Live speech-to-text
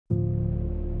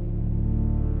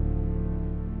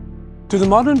Do the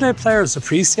modern day players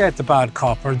appreciate the bad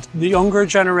cop, or the younger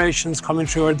generations coming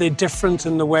through, are they different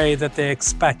in the way that they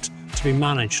expect to be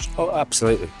managed? Oh,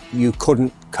 absolutely. You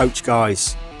couldn't coach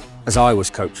guys as I was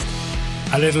coached.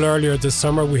 A little earlier this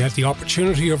summer, we had the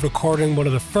opportunity of recording one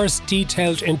of the first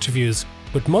detailed interviews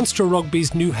with Munster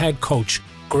Rugby's new head coach,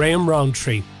 Graham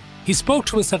Rowntree. He spoke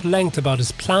to us at length about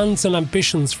his plans and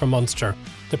ambitions for Munster,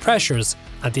 the pressures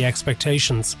and the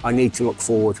expectations. I need to look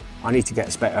forward. I need to get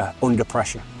us better under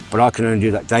pressure. But I can only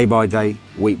do that day by day,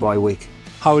 week by week.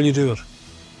 How will you do it?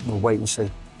 We'll wait and see.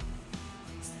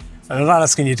 I'm not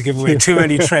asking you to give away too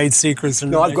many trade secrets.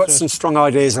 No, I've got some strong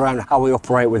ideas around how we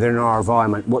operate within our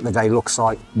environment, what the day looks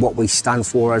like, what we stand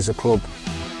for as a club.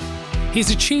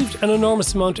 He's achieved an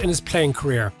enormous amount in his playing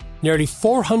career. Nearly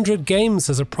 400 games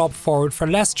as a prop forward for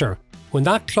Leicester, when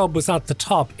that club was at the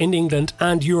top in England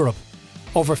and Europe.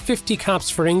 Over 50 caps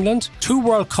for England, 2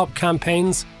 World Cup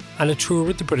campaigns, and a tour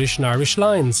with the British and Irish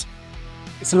Lions.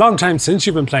 It's a long time since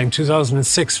you've been playing,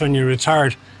 2006 when you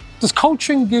retired. Does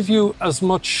coaching give you as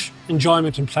much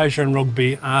enjoyment and pleasure in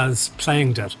rugby as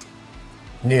playing did?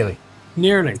 Nearly.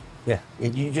 Nearly? Yeah,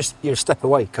 you're a step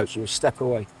away, coach, you're a step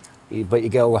away. But you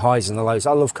get all the highs and the lows.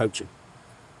 I love coaching.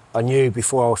 I knew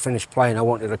before I finished playing I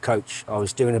wanted to coach. I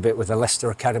was doing a bit with the Leicester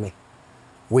Academy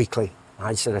weekly.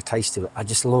 I just had a taste of it. I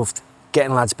just loved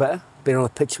getting lads better, being on the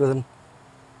pitch with them,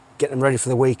 getting them ready for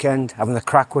the weekend, having the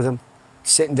crack with them,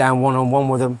 sitting down one-on-one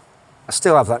with them. I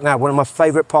still have that now. One of my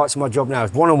favourite parts of my job now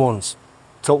is one-on-ones,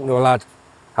 talking to a lad.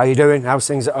 How you doing? How's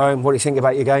things at home? What do you think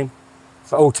about your game?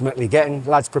 But ultimately getting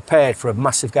lads prepared for a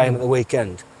massive game at the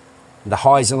weekend. And the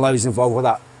highs and lows involved with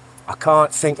that. I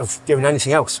can't think of doing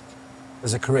anything else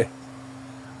as a career.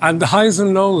 And the highs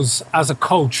and lows as a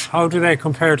coach, how do they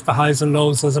compare to the highs and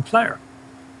lows as a player?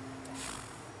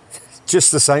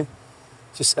 Just the same.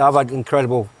 I've had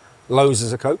incredible lows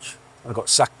as a coach. I got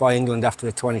sacked by England after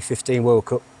the 2015 World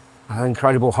Cup. I had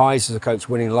incredible highs as a coach,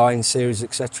 winning Lions series,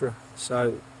 etc.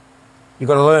 So you've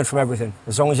got to learn from everything.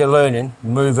 As long as you're learning,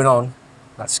 moving on,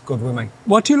 that's good with me.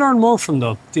 What do you learn more from,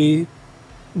 though? The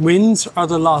wins or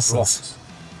the losses? Losses.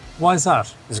 Why is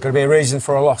that? There's got to be a reason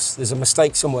for a loss. There's a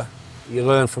mistake somewhere. You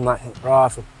learn from that.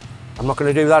 Right, I'm not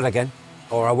going to do that again,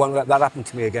 or I won't let that happen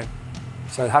to me again.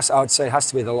 So I would say it has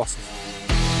to be the losses.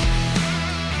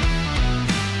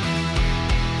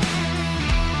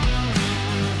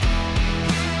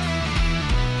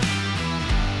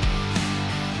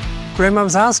 Graham, I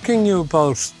was asking you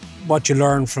about what you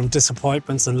learned from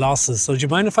disappointments and losses. So do you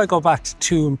mind if I go back to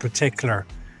 2 in particular?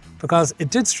 Because it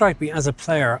did strike me as a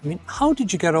player, I mean, how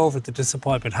did you get over the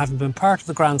disappointment, having been part of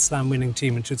the Grand Slam winning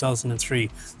team in 2003,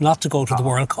 not to go to the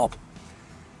World Cup?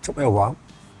 It took me a while.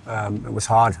 It was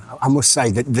hard. I must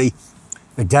say that the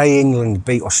day England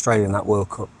beat Australia in that World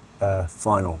Cup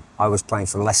final, I was playing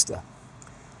for Leicester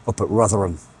up at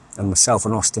Rotherham, and myself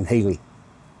and Austin Healey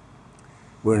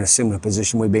were in a similar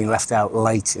position. We'd been left out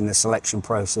late in the selection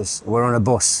process. We're on a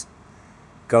bus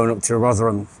going up to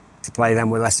Rotherham to play them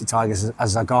with Leicester Tigers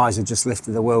as our guys had just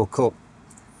lifted the World Cup.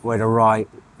 We had a right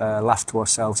laugh to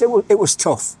ourselves. It was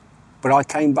tough, but I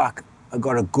came back and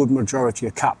got a good majority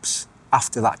of caps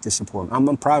after that disappointment.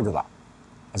 I'm proud of that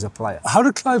as a player. How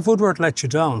did Clive Woodward let you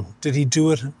down? Did he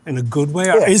do it in a good way?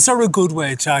 Or is there a good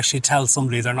way to actually tell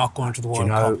somebody they're not going to the World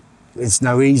Cup? There's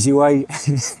no easy way.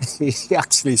 He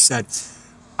actually said,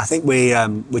 I think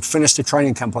we'd finished the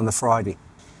training camp on the Friday.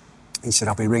 He said,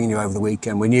 I'll be ringing you over the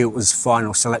weekend. We knew it was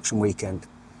final selection weekend.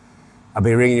 I'll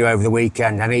be ringing you over the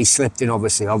weekend. And he slipped in,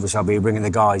 obviously I'll be ringing the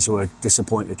guys who are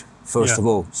disappointed, first of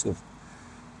all. So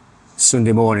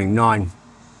Sunday morning,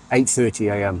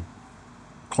 8:30 a.m,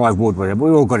 Clive Woodward. We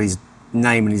all got his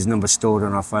name and his number stored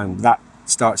on our phone. That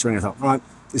starts ringing. I thought, right,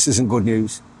 this isn't good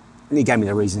news. And he gave me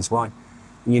the reasons why.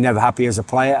 And you're never happy as a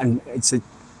player. And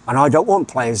I don't want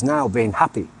players now being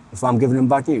happy if I'm giving them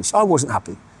bad news. I wasn't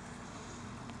happy.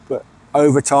 But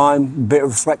over time, a bit of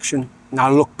reflection, and I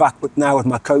look back now with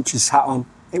my coach's hat on,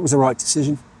 it was the right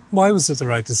decision. Why was it the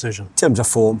right decision? In terms of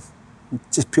form,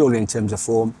 just purely in terms of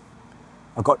form.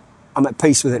 I'm at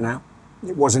peace with it now.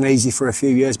 It wasn't easy for a few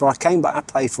years, but I came back, I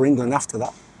played for England after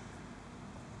that.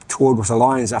 Toured with the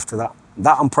Lions after that.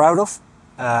 That I'm proud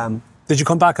of. Did you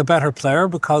come back a better player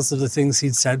because of the things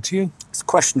he'd said to you? It's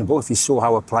questionable if you saw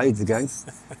how I played the game,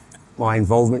 my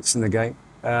involvements in the game.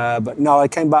 But no, I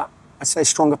came back, I'd say a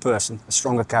stronger person, a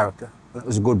stronger character. That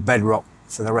was a good bedrock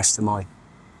for the rest of my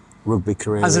rugby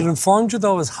career. Has it informed you,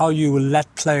 though, as how you will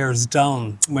let players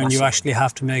down when you actually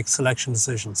have to make selection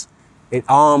decisions? It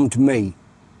armed me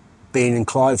being in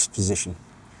Clive's position.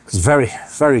 Because very,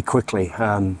 very quickly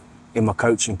in my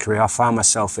coaching career, I found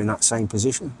myself in that same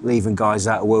position, leaving guys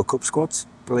out of World Cup squads,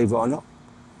 believe it or not.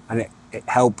 And it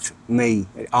helped me,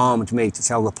 it armed me to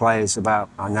tell the players about,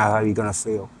 I know how you're going to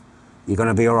feel. You're going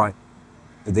to be all right.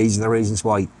 These are the reasons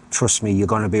why, trust me, you're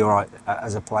going to be all right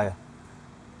as a player.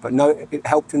 But no, it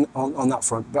helped on that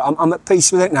front. But I'm at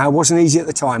peace with it now. It wasn't easy at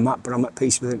the time, Matt, but I'm at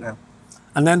peace with it now.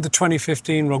 And then the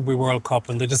 2015 Rugby World Cup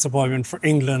and the disappointment for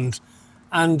England.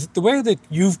 And the way that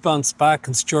you've bounced back,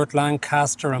 and Stuart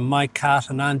Lancaster and Mike Catt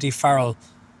and Andy Farrell.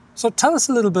 So tell us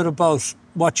a little bit about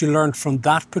what you learned from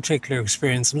that particular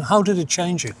experience and how did it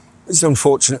change you? It's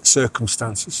unfortunate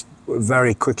circumstances.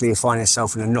 Very quickly you find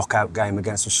yourself in a knockout game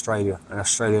against Australia. And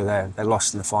Australia, they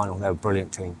lost in the final. They're a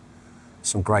brilliant team.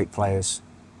 Some great players.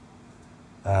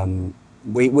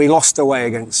 We lost away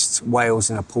against Wales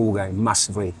in a pool game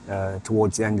massively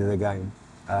towards the end of the game.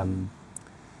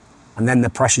 And then the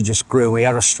pressure just grew. We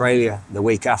had Australia the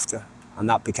week after, and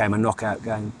that became a knockout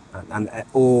game. And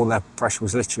all the pressure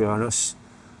was literally on us.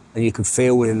 And you could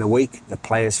feel within the week, the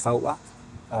players felt that.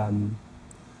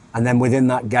 And then within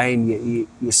that game,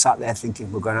 you sat there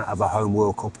thinking, we're going to have a home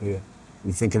World Cup here.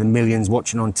 You think of the millions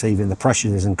watching on TV, and the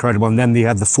pressure is incredible. And then you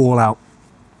had the fallout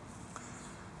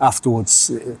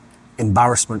afterwards,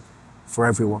 embarrassment for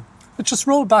everyone. But just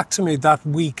roll back to me that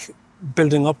week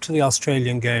building up to the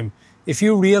Australian game. If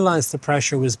you realised the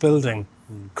pressure was building,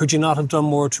 could you not have done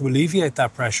more to alleviate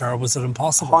that pressure, or was it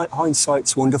impossible?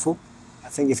 Hindsight's wonderful. I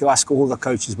think if you ask all the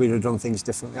coaches, we'd have done things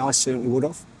differently. I certainly would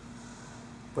have.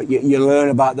 But you learn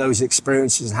about those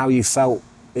experiences and how you felt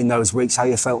in those weeks, how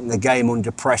you felt in the game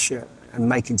under pressure and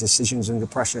making decisions under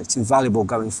pressure. It's invaluable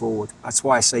going forward. That's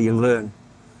why I say you learn.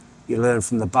 You learn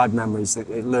from the bad memories,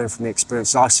 you learn from the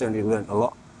experience. I certainly learned a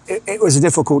lot. It was a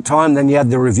difficult time. Then you had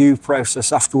the review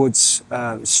process afterwards.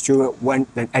 Stuart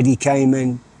went, then Eddie came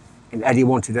in, and Eddie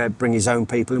wanted to bring his own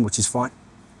people in, which is fine.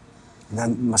 And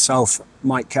then myself,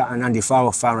 Mike Catt and Andy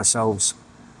Farrell found ourselves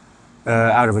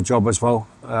out of a job as well.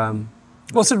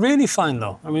 Was it really fine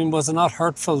though? I mean, was it not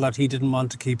hurtful that he didn't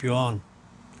want to keep you on?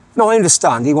 No, I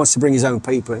understand. He wants to bring his own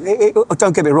people in.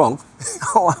 Don't get me wrong.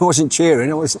 I wasn't cheering.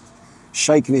 I was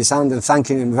shaking his hand and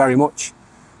thanking him very much.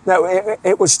 No,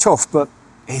 it was tough, but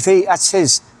that's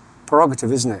his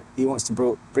prerogative, isn't it? He wants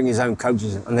to bring his own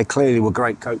coaches in, and they clearly were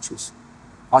great coaches.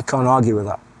 I can't argue with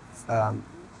that.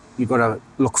 You've got to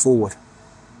look forward,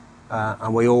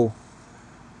 and we all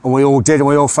did, and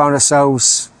we all found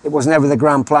ourselves. It was never the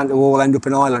grand plan to all end up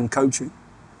in Ireland coaching,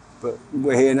 but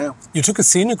we're here now. You took a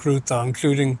scenic route though,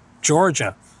 including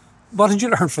Georgia. What did you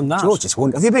learn from that? Georgia's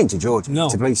wonderful. Have you been to Georgia? No.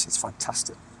 Tbilisi, it's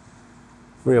fantastic.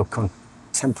 Real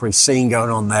contemporary scene going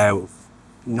on there.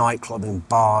 Nightclubbing,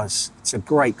 bars. It's a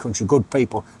great country, good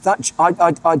people.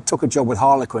 I took a job with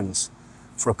Harlequins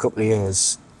for a couple of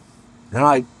years. Then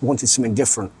I wanted something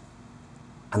different,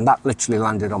 and that literally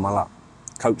landed on my lap.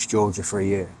 Coached Georgia for a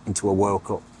year into a World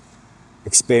Cup.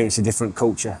 Experienced a different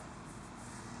culture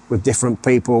with different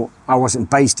people. I wasn't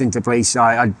based in Tbilisi.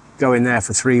 I'd go in there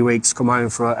for 3 weeks, come home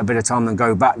for a bit of time, and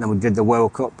go back. And then we did the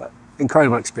World Cup. But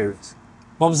incredible experience.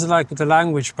 What was it like with the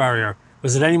language barrier?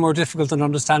 Was it any more difficult than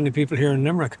understanding people here in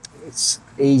Limerick? It's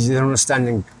easier than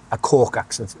understanding a Cork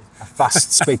accent, a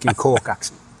fast-speaking Cork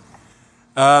accent.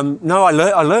 No, I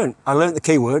learned the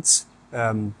key words,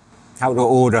 how to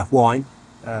order wine,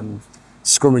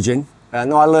 scrummaging.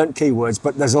 No, I learned key words,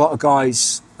 but there's a lot of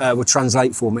guys would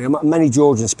translate for me. Many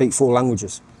Georgians speak 4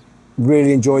 languages.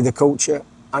 Really enjoyed the culture,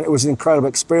 and it was an incredible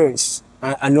experience.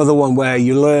 Another one where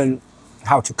you learn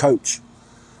how to coach,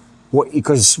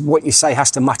 because what you say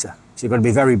has to matter. So you've got to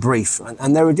be very brief.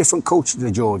 And they're a different culture to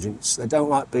the Georgians. They don't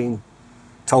like being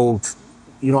told,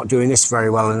 you're not doing this very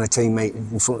well in a team meeting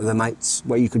in front of the mates,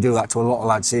 where you could do that to a lot of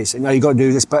lads here. So, no, you've got to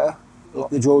do this better. A lot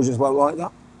of the Georgians won't like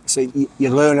that. So you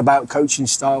learn about coaching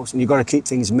styles, and you've got to keep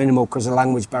things minimal because of the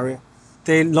language barrier.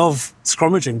 They love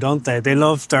scrummaging, don't they? They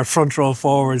love their front row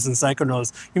forwards and second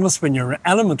rows. You must have been your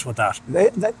element with that.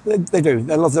 They do.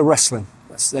 They love the wrestling.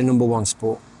 That's their number one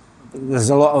sport. There's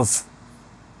a lot of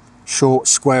short,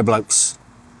 square blokes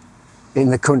in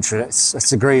the country.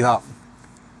 Let's agree that.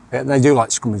 Yeah, they do like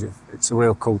scrummaging. It's a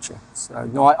real culture. So,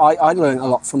 no, I learned a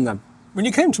lot from them. When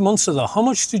you came to Munster, though, how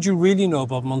much did you really know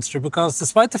about Munster? Because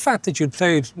despite the fact that you'd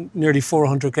played nearly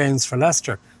 400 games for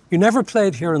Leicester, you never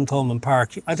played here in Thomond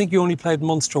Park. I think you only played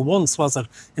Munster once, was it,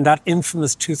 in that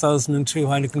infamous 2002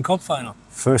 Heineken Cup final?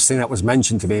 First thing that was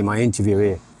mentioned to me in my interview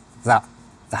here, the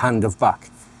hand of back,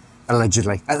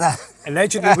 allegedly.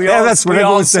 Allegedly, we all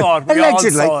saw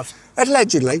it.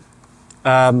 Allegedly.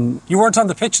 You weren't on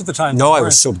the pitch at the time. No, I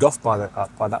was subbed off by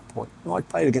that point. No, I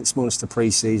played against Munster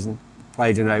pre-season.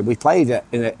 We played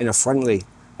in a friendly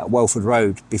at Welford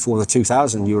Road before the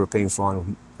 2000 European final.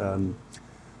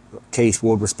 Keith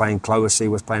Wood was playing, Cloesy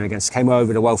was playing against. Came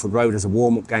over to Welford Road as a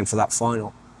warm-up game for that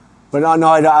final. But I know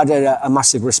I had a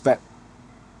massive respect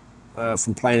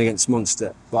from playing against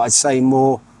Munster. But I'd say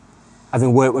more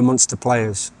having worked with Munster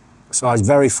players. So I was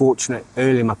very fortunate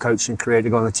early in my coaching career to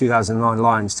go on the 2009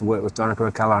 Lions to work with Donnacha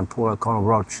O'Callaghan and Paul O'Connell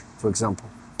Rog, for example.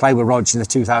 Played with Rog in the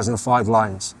 2005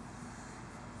 Lions.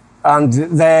 And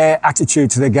their attitude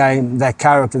to the game, their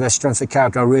character, their strength of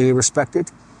character, I really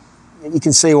respected. I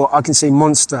can see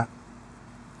Munster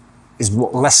is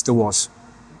what Leicester was.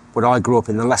 But I grew up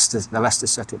in the Leicester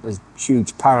setup. There's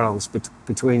huge parallels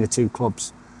between the two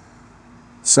clubs.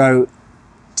 So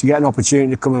to get an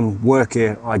opportunity to come and work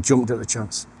here, I jumped at the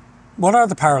chance. What are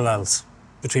the parallels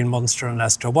between Munster and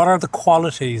Leicester? What are the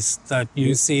qualities that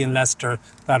you see in Leicester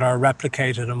that are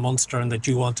replicated in Munster and that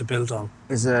you want to build on?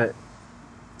 It's a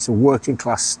working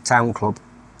class town club.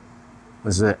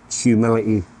 There's a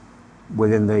humility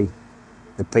within the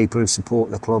people who support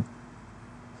the club,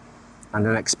 and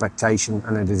an expectation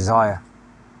and a desire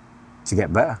to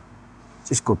get better.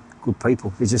 Just good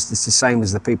people. It's the same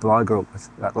as the people I grew up with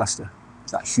at Leicester.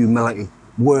 It's that humility,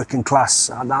 working class.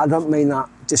 And I don't mean that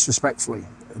disrespectfully.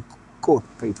 Good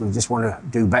people who just want to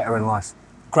do better in life.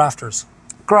 Grafters.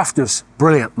 Grafters.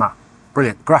 Brilliant, Matt.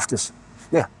 Brilliant. Grafters.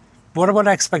 Yeah. What about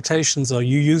expectations, though?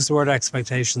 You used the word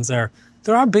expectations there.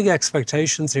 There are big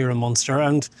expectations here in Munster,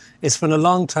 and it's been a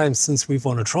long time since we've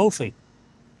won a trophy.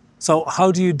 So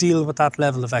how do you deal with that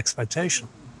level of expectation?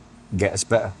 Get us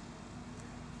better.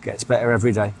 Get us better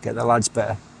every day. Get the lads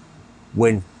better.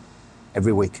 Win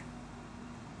every week.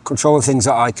 Control the things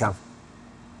that I can.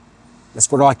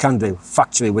 That's what I can do,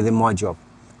 factually, within my job.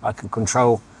 I can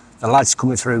control the lads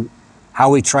coming through,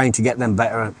 how we train to get them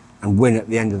better and win at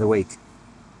the end of the week.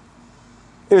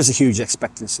 There is a huge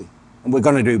expectancy, and we're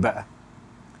going to do better.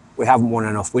 We haven't won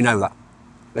enough, we know that.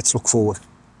 Let's look forward.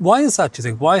 Why is that, do you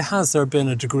think? Why has there been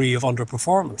a degree of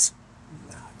underperformance?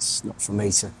 It's not for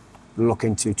me to look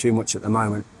into too much at the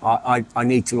moment. I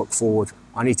need to look forward.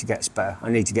 I need to get us better. I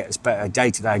need to get us better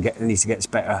day to day. I need to get us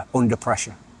better under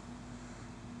pressure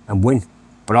and win.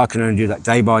 But I can only do that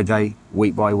day by day,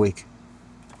 week by week.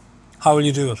 How will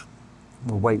you do it?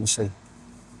 We'll wait and see.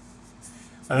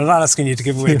 I'm not asking you to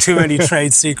give away too many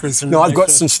trade secrets. No, I've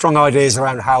got some strong ideas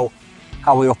around how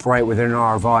we operate within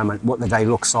our environment, what the day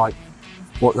looks like,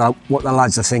 what the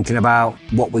lads are thinking about,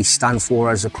 what we stand for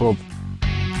as a club.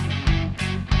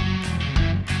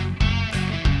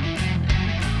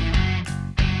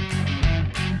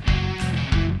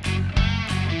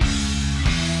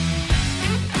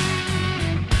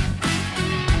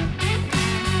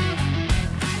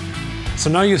 So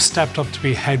now you've stepped up to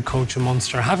be head coach of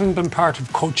Munster, having been part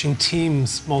of coaching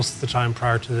teams most of the time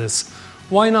prior to this.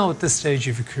 Why now at this stage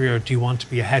of your career do you want to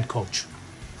be a head coach?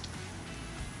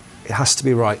 It has to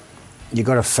be right. You've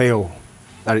got to feel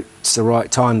that it's the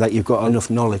right time, that you've got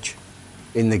enough knowledge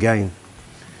in the game.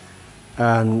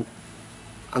 And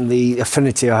the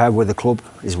affinity I have with the club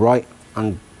is right.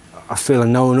 And I feel I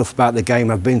know enough about the game.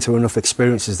 I've been through enough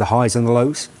experiences, the highs and the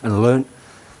lows, and learned.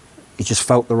 It just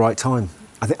felt the right time.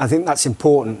 I think that's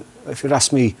important. If you'd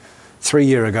asked me 3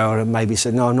 years ago, I'd maybe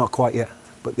said, no, not quite yet.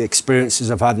 But the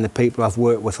experiences I've had and the people I've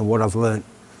worked with and what I've learned,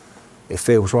 it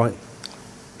feels right.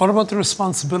 What about the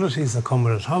responsibilities that come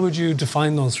with it? How would you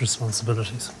define those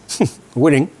responsibilities?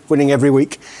 Winning every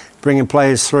week, bringing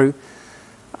players through.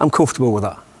 I'm comfortable with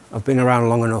that. I've been around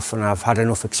long enough and I've had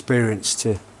enough experience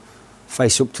to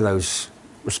face up to those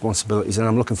responsibilities, and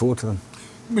I'm looking forward to them.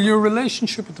 Will your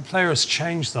relationship with the players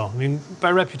change, though? I mean,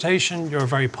 by reputation, you're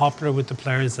very popular with the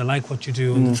players. They like what you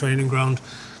do on the training ground.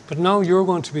 But now you're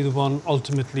going to be the one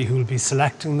ultimately who will be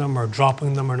selecting them or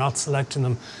dropping them or not selecting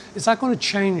them. Is that going to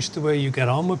change the way you get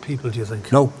on with people, do you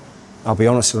think? No, I'll be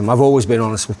honest with them. I've always been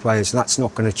honest with players, and that's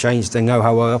not going to change. They know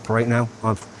how I operate now.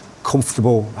 I'm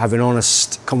comfortable having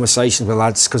honest conversations with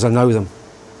lads because I know them.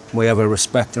 We have a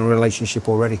respect and a relationship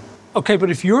already. OK,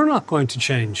 but if you're not going to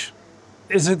change,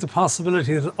 is it the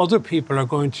possibility that other people are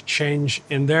going to change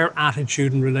in their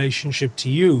attitude and relationship to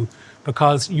you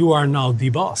because you are now the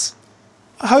boss?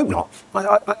 I hope not.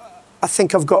 I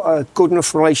think I've got a good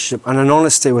enough relationship and an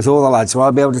honesty with all the lads where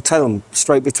I'll be able to tell them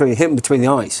straight hit them between the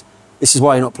eyes. This is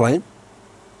why you're not playing.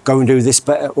 Go and do this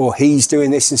better, or he's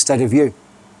doing this instead of you.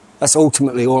 That's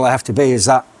ultimately all I have to be, is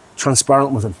that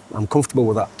transparent with them. I'm comfortable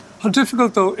with that. How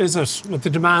difficult, though, is it with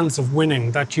the demands of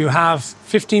winning that you have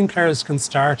 15 players can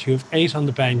start, you have 8 on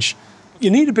the bench. You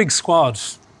need a big squad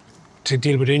to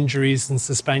deal with injuries and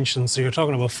suspensions, so you're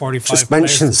talking about 45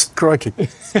 suspensions, crikey.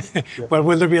 Well,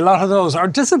 will there be a lot of those? Or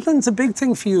discipline's a big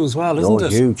thing for you as well, isn't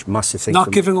it? Huge, massive thing.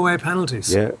 Not giving away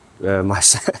penalties. Yeah,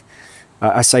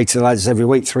 I say to the lads every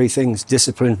week 3 things: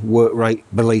 discipline, work rate,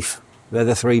 belief. They're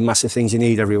the three massive things you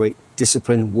need every week.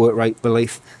 Discipline, work rate,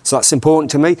 belief. So that's important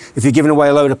to me. If you're giving away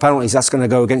a load of penalties, that's going to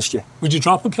go against you. Would you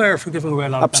drop a player for giving away a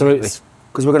lot of penalties? penalties?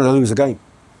 Absolutely, because we're going to lose a game.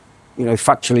 You know,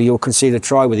 factually, you'll concede a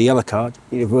try with a yellow card.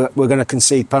 If we're going to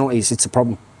concede penalties, it's a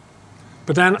problem.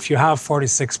 But then if you have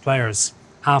 46 players,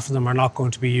 half of them are not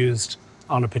going to be used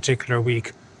on a particular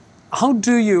week. How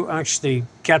do you actually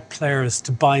get players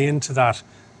to buy into that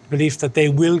belief that they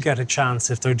will get a chance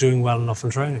if they're doing well enough in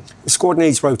training? The squad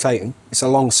needs rotating. It's a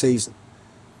long season.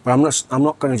 But I'm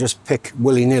not going to just pick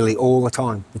willy-nilly all the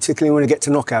time, particularly when you get to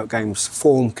knockout games.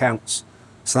 Form counts.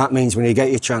 So that means when you get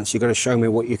your chance, you've got to show me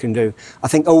what you can do. I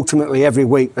think ultimately every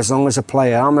week, as long as a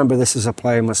player, I remember this as a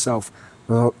player myself,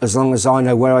 as long as I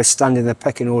know where I stand in the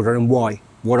pecking order and why,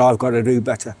 what I've got to do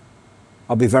better,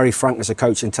 I'll be very frank as a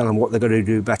coach and tell them what they're going to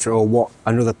do better or what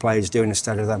another player is doing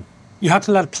instead of them. You had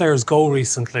to let players go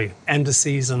recently. End of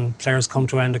season, players come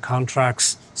to end of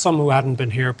contracts. Some who hadn't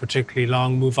been here particularly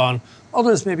long move on.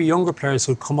 Others, maybe younger players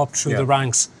who come up through the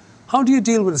ranks. How do you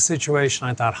deal with a situation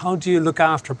like that? How do you look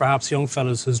after perhaps young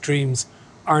fellas whose dreams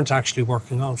aren't actually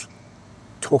working out?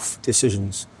 Tough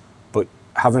decisions, but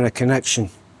having a connection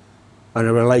and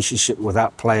a relationship with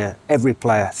that player, every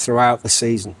player throughout the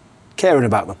season, caring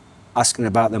about them, asking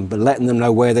about them, but letting them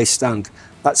know where they stand.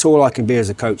 That's all I can be as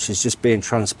a coach, is just being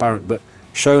transparent, but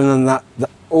showing them that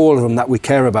all of them, that we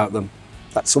care about them.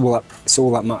 That's all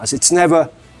that matters. It's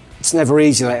never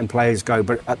easy letting players go,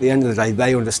 but at the end of the day,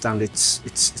 they understand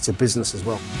it's a business as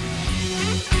well.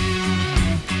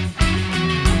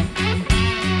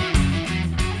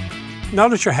 Now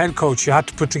that you're head coach, you had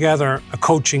to put together a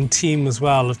coaching team as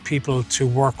well of people to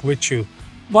work with you.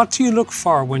 What do you look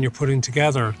for when you're putting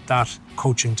together that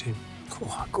coaching team?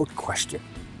 Oh, good question.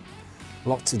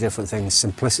 Lots of different things.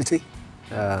 Simplicity,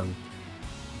 a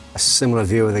similar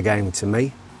view of the game to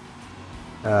me,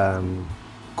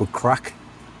 good crack,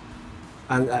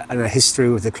 and a history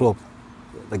with the club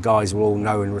that the guys will all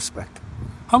know and respect.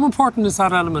 How important is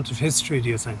that element of history, do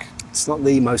you think? It's not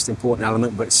the most important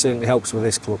element, but it certainly helps with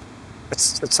this club.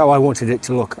 That's how I wanted it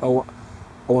to look. I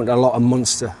want a lot of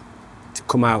Munster to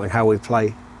come out in how we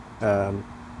play.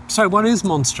 Sorry, what is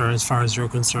Munster as far as you're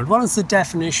concerned? What is the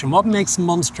definition? What makes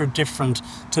Munster different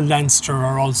to Leinster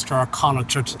or Ulster or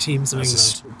Connacht or to teams of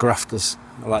England? Grafters.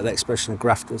 I like the expression of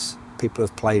grafters. People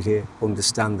who've played here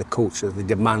understand the culture, the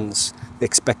demands, the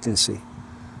expectancy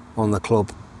on the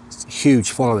club. It's a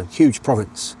huge following, huge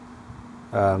province.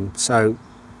 So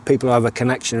people who have a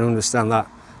connection and understand that,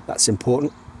 that's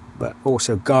important. But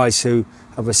also guys who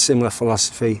have a similar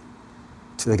philosophy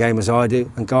to the game as I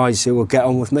do, and guys who will get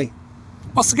on with me.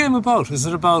 What's the game about? Is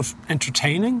it about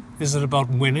entertaining? Is it about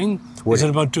winning? Is it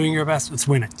about doing your best? It's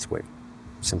winning. It's winning.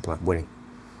 Simple, winning.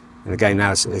 And the game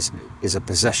now is a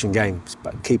possession game. It's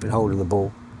about keeping hold of the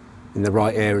ball in the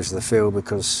right areas of the field,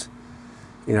 because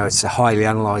you know it's a highly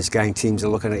analysed game. Teams are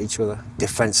looking at each other.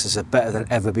 Defences are better than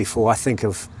ever before. I think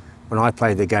of when I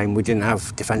played the game, we didn't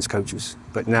have defence coaches,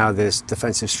 but now there's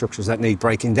defensive structures that need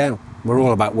breaking down. We're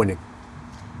all about winning.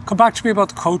 Come back to me about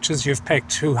the coaches you've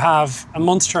picked who have a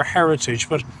Munster heritage,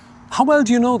 but how well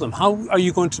do you know them? How are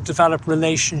you going to develop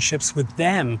relationships with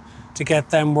them to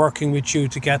get them working with you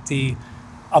to get the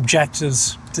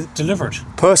objectives delivered?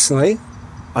 Personally,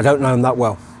 I don't know them that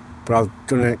well, but I've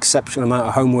done an exceptional amount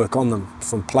of homework on them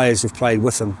from players who've played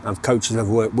with them and coaches who've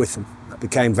worked with them. It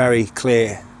became very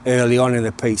clear early on in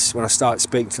the piece when I started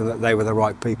speaking to them that they were the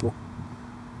right people.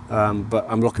 But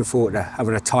I'm looking forward to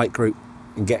having a tight group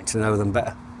and getting to know them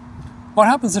better. What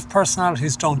happens if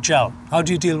personalities don't gel? How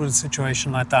do you deal with a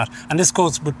situation like that? And this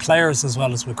goes with players as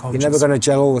well as with coaches. You're never going to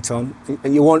gel all the time.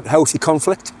 And you want healthy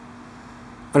conflict.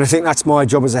 And I think that's my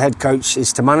job as a head coach,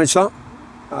 is to manage that.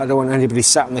 I don't want anybody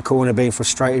sat in the corner being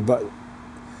frustrated, but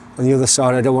on the other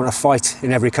side, I don't want a fight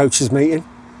in every coach's meeting.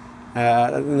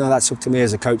 No, that's up to me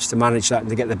as a coach to manage that and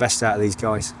to get the best out of these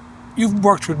guys. You've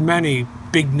worked with many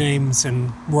big names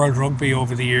in world rugby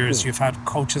over the years. You've had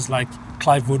coaches like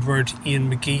Clive Woodward,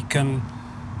 Ian McGeek and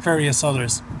various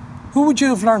others. Who would you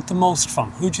have learnt the most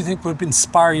from? Who do you think would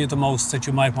inspire you the most that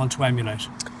you might want to emulate?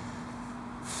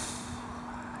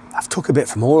 I've took a bit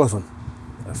from all of them.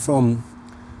 From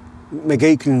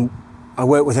McGeek, and I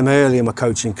worked with him early in my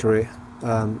coaching career.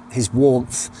 His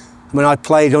warmth. I mean, I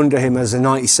played under him as a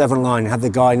 97 line, had the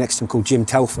guy next to him called Jim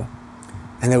Telfer.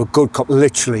 And they were good cop,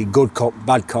 literally good cop,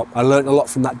 bad cop. I learnt a lot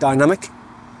from that dynamic.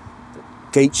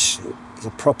 Geach is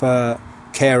a proper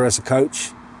carer as a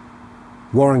coach.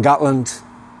 Warren Gatland,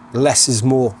 less is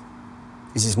more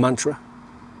is his mantra.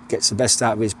 Gets the best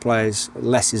out of his players.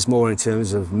 Less is more in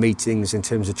terms of meetings, in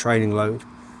terms of training load.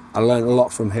 I learnt a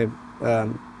lot from him.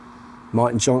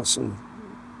 Martin Johnson,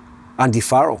 Andy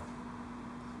Farrell.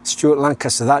 Stuart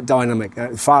Lancaster, that dynamic.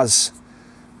 Faz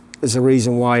is the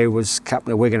reason why he was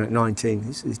captain of Wigan at 19.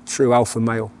 He's a true alpha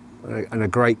male and a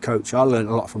great coach. I learned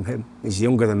a lot from him. He's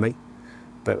younger than me,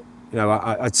 but you know,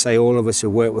 I'd say all of us who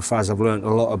work with Faz have learned a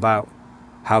lot about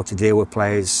how to deal with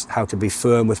players, how to be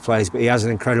firm with players. But he has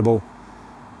an incredible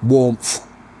warmth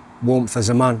as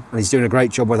a man, and he's doing a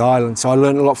great job with Ireland. So I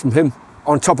learned a lot from him.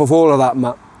 On top of all of that,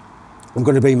 Matt, I'm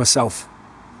going to be myself,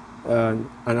 and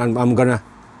I'm going to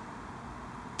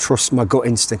trust my gut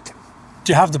instinct.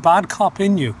 Do you have the bad cop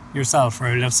in you yourself, or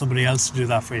will you have somebody else to do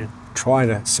that for you? Trying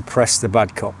to suppress the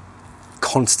bad cop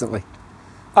constantly.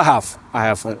 I have,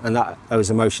 and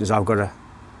those emotions I've got to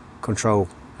control.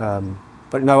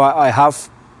 But no, I have,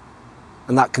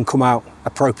 and that can come out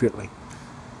appropriately.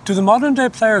 Do the modern day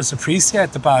players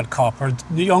appreciate the bad cop, or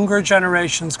the younger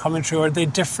generations coming through, are they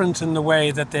different in the way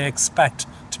that they expect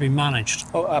to be managed?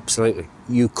 Oh, absolutely.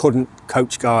 You couldn't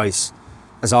coach guys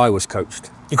as I was coached.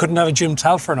 You couldn't have a Jim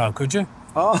Telfer now, could you?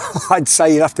 Oh, I'd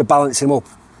say you'd have to balance him up.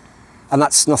 And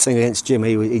that's nothing against Jim.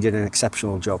 He did an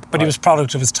exceptional job. But he was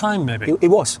product of his time, maybe? He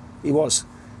was.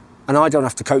 And I don't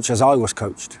have to coach as I was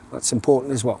coached. That's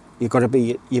important as well. You've got to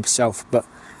be yourself. But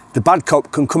the bad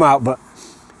cop can come out, but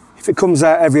if it comes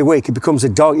out every week, it becomes a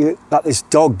dog. Like this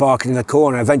dog barking in the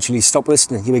corner, eventually you stop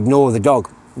listening. You ignore the dog.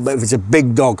 But if it's a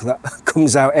big dog that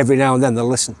comes out every now and then, they'll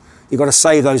listen. You've got to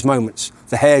save those moments.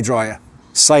 The hairdryer,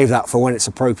 save that for when it's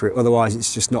appropriate. Otherwise,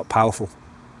 it's just not powerful.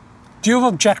 Do you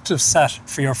have objectives set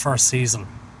for your first season?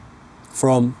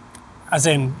 From? As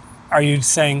in, are you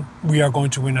saying we are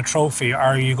going to win a trophy, or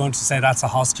are you going to say that's a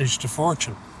hostage to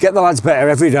fortune? Get the lads better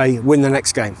every day, win the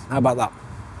next game. How about that?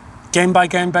 Game by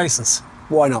game basis?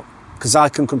 Why not? Because I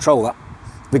can control that.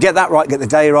 If we get that right, get the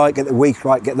day right, get the week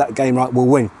right, get that game right, we'll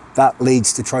win. That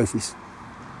leads to trophies.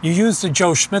 You used the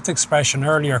Joe Schmidt expression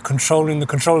earlier, controlling the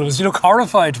controllables. You look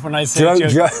horrified when I say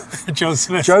Joe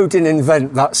Smith. Joe didn't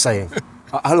invent that saying.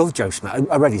 I love Joe Schmidt.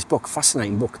 I read his book,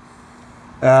 fascinating book.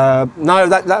 No,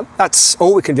 that's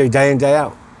all we can do day in, day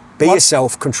out. Be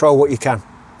yourself, control what you can.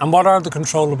 And what are the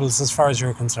controllables as far as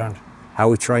you're concerned? How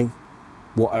we train,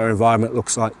 what our environment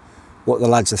looks like, what the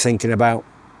lads are thinking about,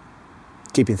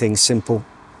 keeping things simple,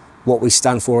 what we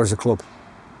stand for as a club.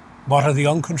 What are the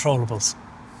uncontrollables?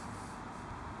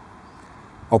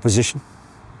 Opposition,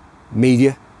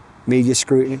 media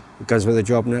scrutiny, it goes with the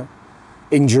job now,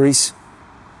 injuries,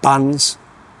 bans,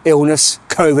 illness,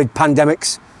 COVID,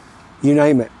 pandemics, you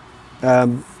name it.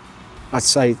 I'd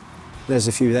say there's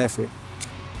a few there for you.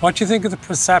 What do you think of the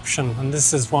perception, and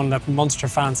this is one that Munster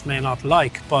fans may not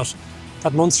like, but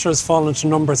that Munster has fallen to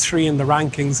number 3 in the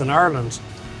rankings in Ireland,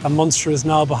 and Munster is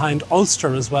now behind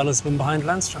Ulster as well as been behind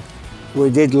Leinster? We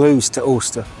did lose to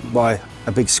Ulster by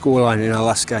a big scoreline in our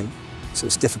last game, so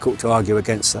it's difficult to argue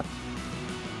against that.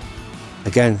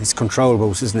 Again, it's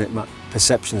controllables, isn't it, Matt?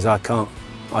 Perceptions, I can't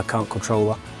control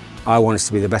that. I want us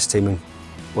to be the best team in,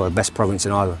 well, the best province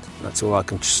in Ireland. That's all I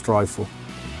can strive for.